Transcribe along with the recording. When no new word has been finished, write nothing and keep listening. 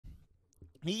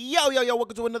Yo, yo, yo,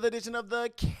 welcome to another edition of the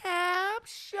Cap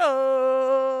Show.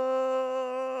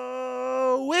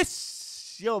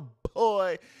 It's your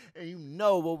boy, and you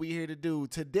know what we're here to do.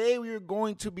 Today we are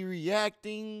going to be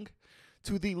reacting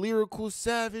to the Lyrical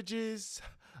Savages.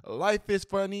 Life is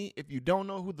funny. If you don't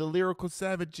know who the Lyrical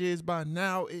Savage is by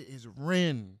now, it is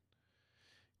Ren.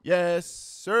 Yes,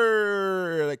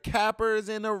 sir. The Cappers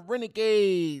and the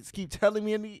Renegades keep telling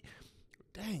me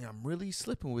dang, I'm really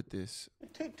slipping with this.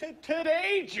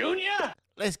 Today, Junior?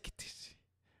 Let's get this shit.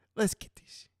 Let's get this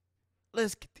shit.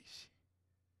 Let's get this shit.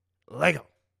 Lego.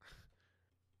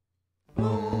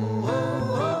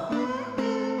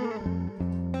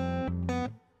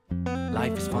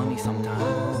 Life is funny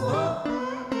sometimes.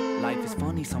 Life is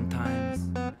funny sometimes.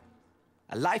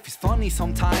 Life is funny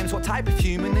sometimes. What type of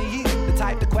human are you? The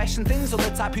type to question things or the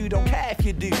type who don't care if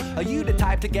you do? Are you the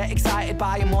type to get excited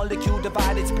by a molecule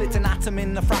divided, split an atom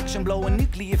in a fraction, blow a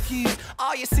nuclear fuse?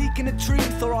 Are you seeking the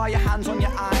truth or are your hands on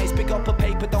your eyes? Pick up a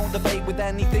paper, don't debate with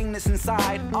anything that's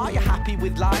inside. Are you happy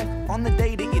with life? On the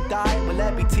day that you die, will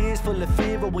there be tears full of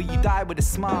fear or will you die with a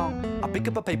smile? I pick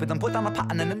up a paper, then put down a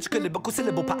pattern, an intricate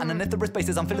syllable pattern, and if there are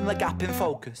spaces, I'm filling the gap in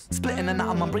focus. Splitting an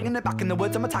atom, I'm bringing it back in the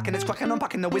words I'm attacking, it's cracking,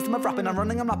 unpacking the wisdom of rapping, I'm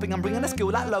running, I'm rapping, I'm bringing a skill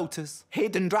like Lotus.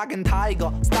 Hidden dragon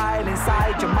tiger, style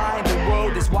inside your mind, the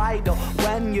world is wider.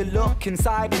 When you look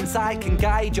inside can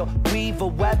guide you. Weave a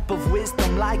web of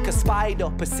wisdom like a spider.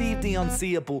 Perceive the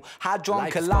unseeable, hadron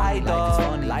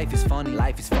collider. Life is funny,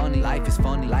 life is funny, life is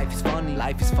funny, life is funny,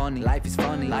 life is funny, life is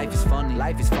funny, life is funny,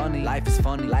 life is funny, life is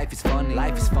funny, life is funny,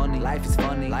 life is funny, life is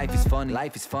funny, life is funny,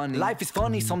 life is funny, life is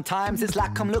funny. Sometimes it's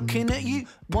like I'm looking at you,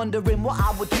 wondering what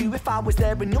I would do if I was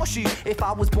there in your shoes. If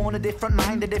I was born a different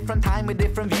mind, a different time, a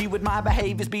different view, would my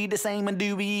behaviors be the same? And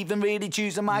do we even really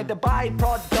choose? Am I the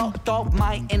byproduct of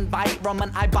my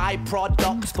environment? I buy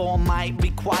products for my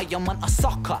requirement. A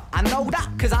sucker, I know that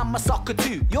cause I'm a sucker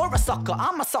too. You're a sucker,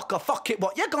 I'm a sucker. Fuck it,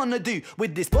 what you gonna do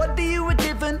with this body you were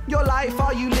given? Your life,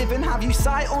 are you living? Have you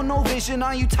sight or no vision?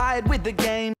 Are you tired with the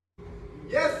game?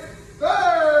 Yes,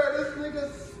 sir! This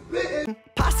nigga spitting.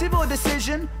 Passive or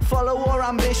decision, follow or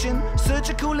ambition,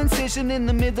 surgical incision in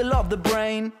the middle of the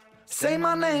brain. Say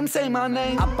my name, say my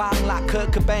name. I bang like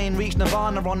Kurt Cobain, reach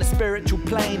nirvana on a spiritual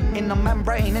plane. In the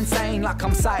membrane, insane like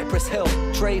I'm Cypress Hill.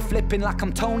 Tray flipping like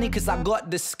I'm Tony, cause I got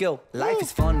this skill. Life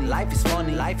is funny, life is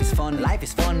funny, life is funny, life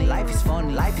is funny, life is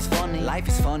funny, life is funny, life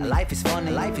is funny, life is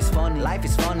funny, life is funny, life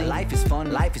is funny, life is funny,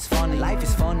 life is funny, life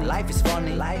is funny, life is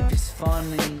funny, life is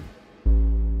funny.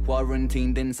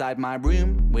 Quarantined inside my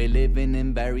room, we're living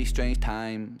in very strange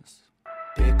times.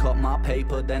 Pick up my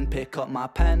paper, then pick up my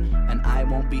pen, and I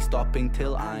won't be stopping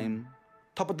till I'm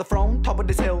top of the throne, top of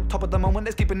this hill, top of the moment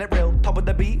that's keeping it real, top of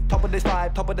the beat, top of this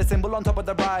vibe, top of the symbol on top of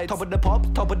the ride, top of the pop,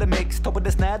 top of the mix, top of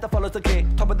the snare that follows the kick,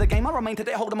 top of the game. I remain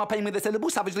today holding my pain with the syllable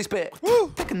savagely spit.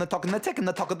 Ticking the talk and the ticking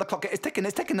the talk of the clock, it's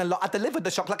ticking a lot. I delivered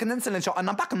the shock like an insulin shot, and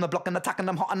I'm back on the block and attacking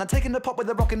them hot, and I'm taking the pop with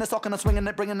the rock in the sock, and I'm swinging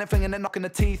it, bringing it, flinging it, knocking the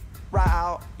teeth right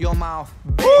out your mouth.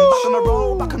 Back on the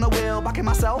roll, back on the wheel, back in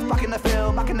myself, back in the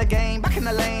field, back in the game, back in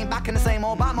the lane, back in the same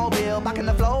old Batmobile, back in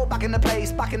the flow, back in the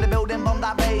place, back in the building, bomb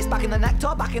that bass, back in the nectar,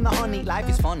 back in the honey. Life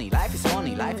is funny, life is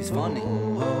funny, life is funny.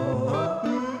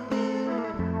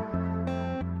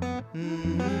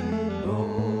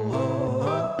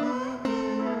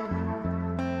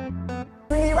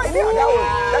 Right there,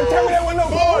 that tell me that was no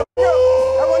bar.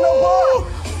 That was no bar.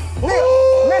 Nigga,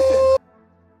 listen.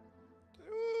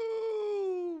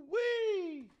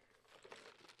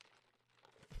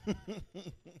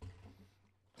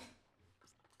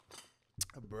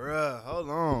 Bruh, hold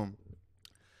on.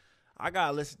 I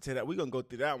gotta listen to that. We're gonna go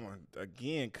through that one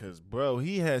again, cause bro,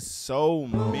 he has so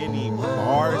many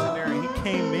bars in there, and he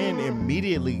came in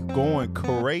immediately going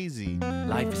crazy.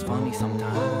 Life is funny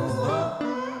sometimes.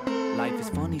 Life is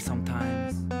funny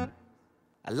sometimes.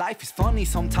 Life is funny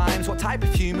sometimes. What type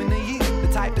of human are you?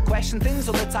 The type to question things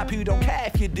or the type who don't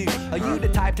care if you do? Are you the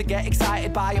type to get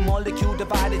excited by a molecule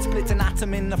divided, split an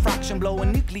atom in a fraction, blow a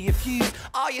nuclear fuse?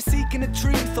 Are you seeking the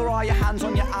truth or are your hands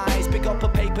on your eyes? Pick up a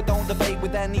paper, don't debate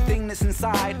with anything that's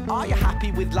inside. Are you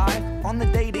happy with life? On the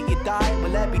day that you die, will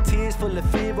there be tears full of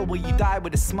fear or will you die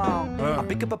with a smile? I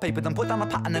pick up a paper, then put down a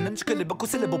pattern, an intricate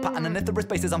syllable pattern, and if there are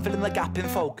spaces, I'm filling the gap in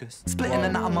focus. Splitting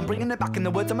an atom, I'm bringing it back in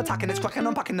the words I'm attacking, it's cracking,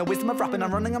 unpacking the wisdom of rapping,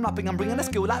 I'm running, I'm rapping, I'm bringing a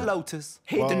skill like Lotus.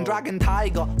 Hidden dragon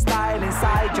tiger, style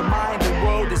inside your mind, the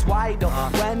world is wider.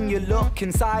 When you look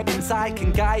inside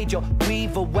can guide you.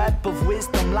 Weave a web of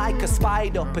wisdom like a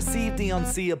spider. Perceive the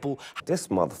unseeable. This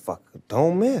motherfucker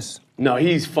don't miss. No,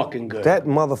 he's fucking good. That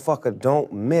motherfucker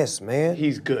don't miss, man.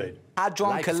 He's good.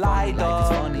 Hadron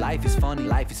Collider. Life is funny,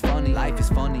 life is funny, life is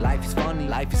funny, life is funny,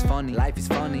 life is funny, life is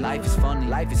funny, life is funny,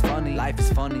 life is funny, life is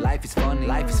funny, life is funny,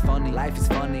 life is funny, life is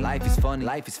funny, life is funny,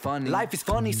 life is funny, life is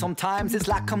funny. Sometimes it's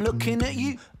like I'm looking at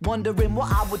you, wondering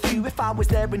what I would do if I was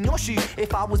there in your shoe.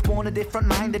 If I was born a different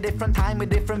mind, a different time, a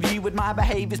different view, would my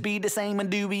behaviors be the same?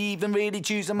 And do we even really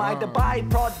choose? Am I the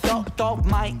byproduct of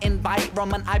my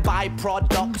environment? I buy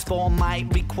products for my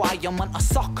requirement. A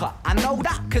sucker, I know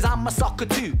that, cause I'm a sucker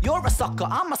too. You're a sucker,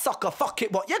 I'm a sucker. Fuck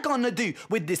it, what you gonna do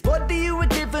with this body you were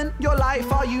given? Your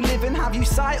life, are you living? Have you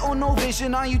sight or no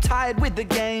vision? Are you tired with the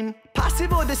game?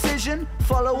 Passive or decision?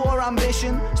 Follow or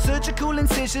ambition? Surgical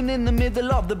incision in the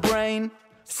middle of the brain.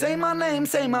 Say my name,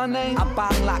 say my name. I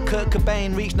bang like Kurt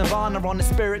Cobain, reach nirvana on a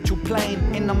spiritual plane.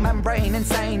 In the membrane,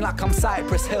 insane like I'm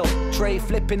Cypress Hill. Tray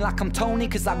flipping like I'm Tony,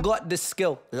 cause I got this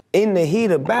skill. In the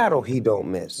heat of battle, he don't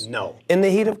miss. No. In the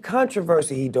heat of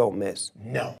controversy, he don't miss.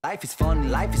 No. Life is funny,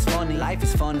 life is funny, life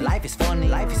is funny, life is funny,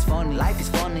 life is funny, life is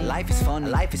funny, life is funny,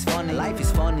 life is funny, life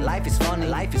is funny, life is funny,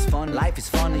 life is funny, life is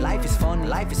funny, life is funny,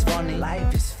 life is funny,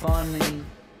 life is funny.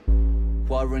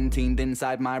 Quarantined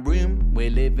inside my room, we're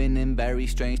living in very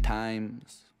strange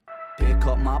times. Pick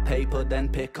up my paper, then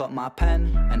pick up my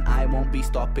pen, and I won't be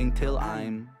stopping till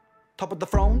I'm top of the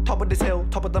throne, top of this hill,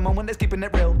 top of the moment that's keeping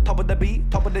it real, top of the beat,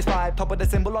 top of this vibe, top of the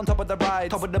symbol on top of the ride,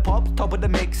 top of the pop, top of the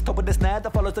mix, top of the snare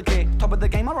that follows the kick, top of the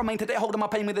game I remain today, holding my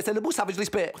pain with a syllable savagely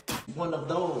spit. One of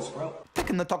those, bro.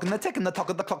 Ticking the talk and the ticking the talk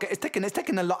of the clock, it's ticking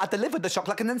a lot. I deliver the shock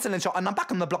like an insulin shot, and I'm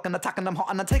back on the block and attacking them hot,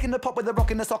 and I'm taking the pop with the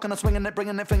rock in the sock, and I'm swinging it,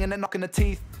 bringing it, flinging it, knocking the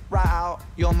teeth right out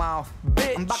your mouth,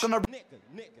 bitch. I'm back on the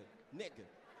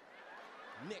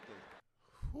Nigga.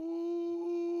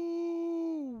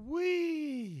 Ooh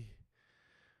wee.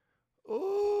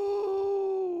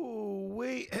 Ooh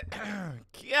wee.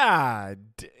 God.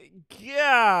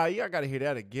 Yeah, I gotta hear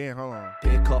that again. Hold on.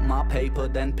 Pick up my paper,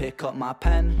 then pick up my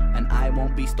pen, and I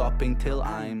won't be stopping till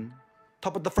I'm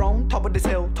top of the throne, top of this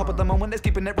hill, top of the moment that's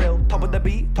keeping it real, top of the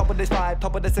beat, top of this vibe,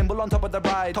 top of the symbol on top of the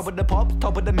ride, top of the pop,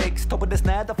 top of the mix, top of the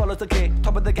snare that follows the kick,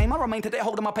 top of the game I remain today,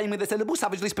 holding my pain with a syllable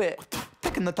savagely spit.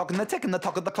 Ticking the talk and the ticking the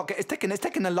talk of the clock, it's ticking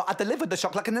a lot. I deliver the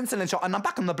shock like an insulin shot, and I'm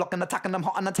back on the block and attacking them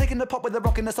hot, and I'm taking the pop with the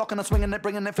rock in the sock, and I'm swinging it,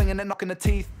 bringing it, flinging it, knocking the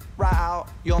teeth right out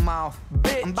your mouth,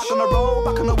 bitch. I'm back on the road,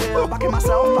 back on the wheel, back in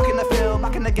myself, back in the field,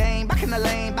 back in the game, back in the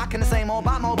lane, back in the same old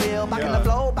Batmobile, back in the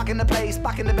flow, back in the place,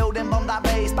 back in the building, bomb that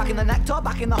bass, back in the nectar,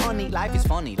 back in the honey. Life is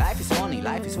funny, life is funny,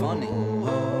 life is funny.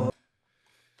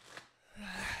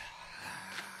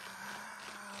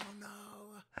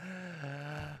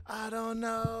 I don't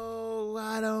know.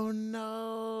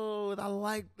 I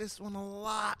like this one a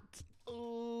lot.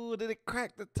 Ooh, did it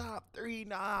crack the top 3?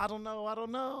 Nah, I don't know. Life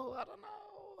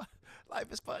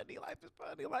is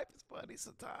funny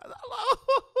sometimes. Hello.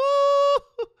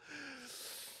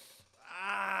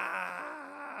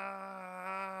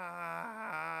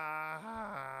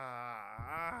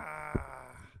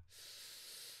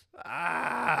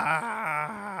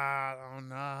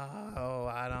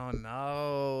 I don't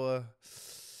know.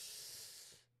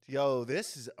 Yo,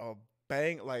 this is a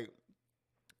bang. Like,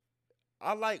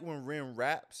 I like when Ren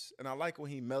raps, and I like when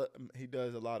he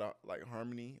does a lot of like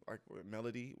harmony, like with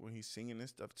melody when he's singing and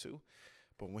stuff too.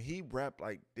 But when he rap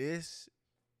like this,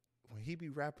 when he be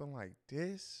rapping like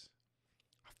this,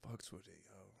 I fucks with it,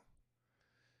 yo.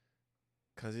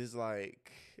 Cause it's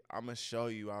like, I'ma show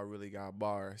you I really got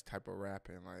bars type of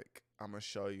rapping. Like, I'ma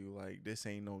show you like this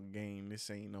ain't no game.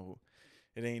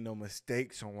 It ain't no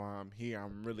mistakes on why I'm here.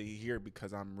 I'm really here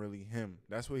because I'm really him.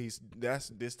 That's this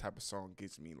type of song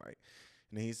gets me like.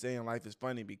 And he's saying life is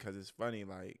funny because it's funny.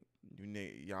 Like,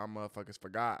 y'all motherfuckers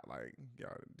forgot. Like,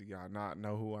 do y'all not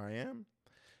know who I am?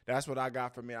 That's what I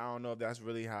got from it. I don't know if that's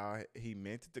really how he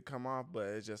meant it to come off, but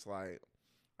it's just like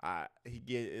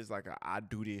it's like I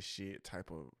do this shit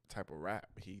type of rap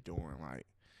he doing. Like,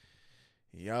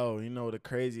 yo, the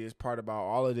craziest part about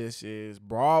all of this is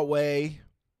Broadway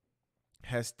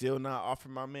has still not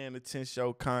offered my man a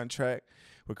 10-show contract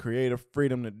with creative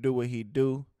freedom to do what he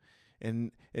do.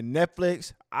 And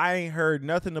Netflix, I ain't heard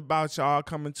nothing about y'all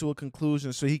coming to a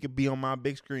conclusion so he could be on my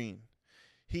big screen.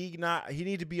 He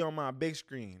need to be on my big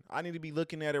screen. I need to be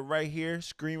looking at it right here,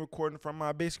 screen recording from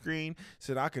my big screen,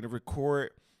 so that I can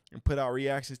record and put out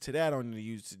reactions to that on the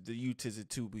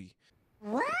YouTube.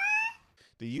 What?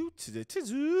 The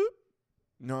YouTube. You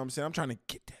know what I'm saying? I'm trying to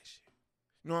get that shit.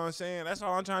 You know what I'm saying? That's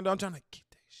all I'm trying to do. I'm trying to get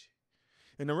that shit.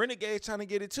 And the Renegade's trying to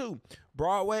get it too.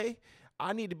 Broadway,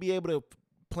 I need to be able to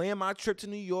plan my trip to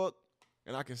New York,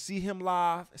 and I can see him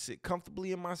live, sit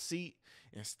comfortably in my seat,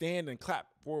 and stand and clap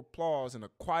for applause in a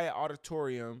quiet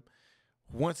auditorium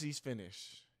once he's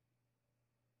finished.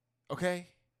 Okay?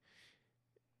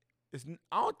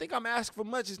 I don't think I'm asking for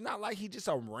much. It's not like he just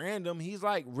a random. He's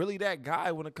like really that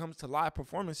guy when it comes to live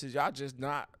performances. Y'all just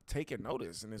not taking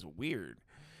notice, and it's weird.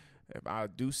 If I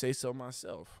do say so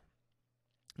myself.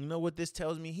 You know what this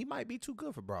tells me? He might be too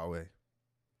good for Broadway.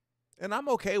 And I'm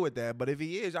okay with that. But if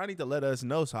he is, y'all need to let us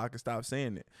know so I can stop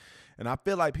saying it. And I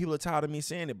feel like people are tired of me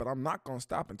saying it, but I'm not going to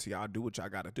stop until y'all do what y'all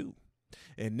got to do.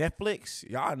 And Netflix,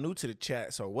 y'all new to the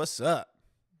chat, so what's up?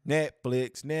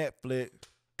 Netflix.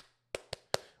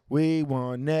 We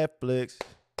want Netflix.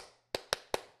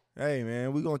 Hey,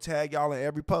 man, we going to tag y'all in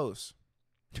every post.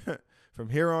 From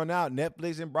here on out,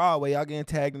 Netflix and Broadway, y'all getting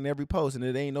tagged in every post. And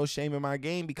it ain't no shame in my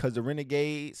game because the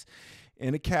Renegades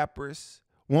and the KAPRs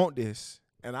want this.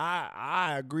 And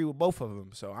I agree with both of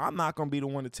them. So I'm not going to be the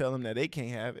one to tell them that they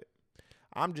can't have it.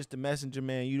 I'm just the messenger,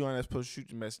 man. You don't supposed to shoot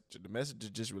the messenger. The messenger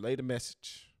just relay the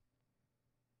message.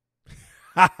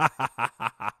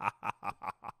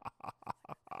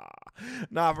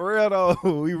 Nah, for real, though.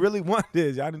 We really want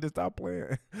this. Y'all need to stop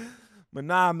playing. But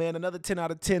nah, man, another 10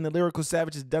 out of 10. The Lyrical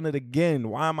Savage has done it again.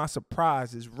 Why am I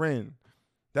surprised? It's Ren.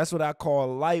 That's what I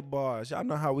call light bars. Y'all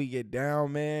know how we get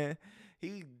down, man.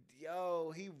 He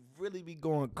really be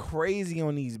going crazy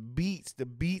on these beats. The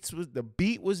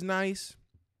beat was nice.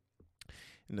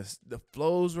 And the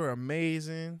flows were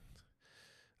amazing.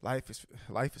 Life is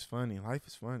funny. Life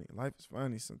is funny. Life is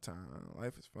funny sometimes.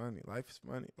 Life is funny. Life is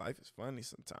funny. Life is funny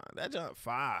sometimes. That jump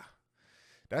fire.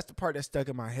 That's the part that stuck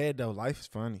in my head though. Life is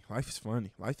funny. Life is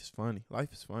funny. Life is funny.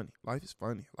 Life is funny. Life is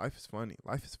funny. Life is funny.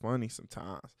 Life is funny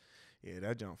sometimes. Yeah,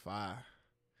 that jump fire.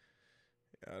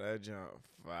 Yeah, that jump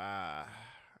fire.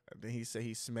 Then he said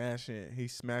he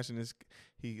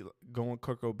going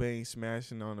Kurt Cobain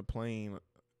smashing on the plane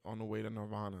on the way to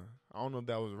Nirvana. I don't know if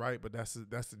that was right, but that's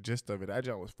the gist of it. That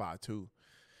jump was fire too.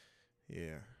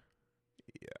 Yeah.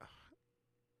 Yeah.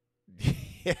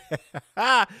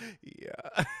 Yeah.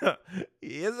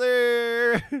 Yes,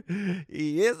 sir.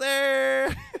 Yes,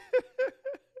 sir.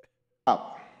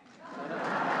 Out.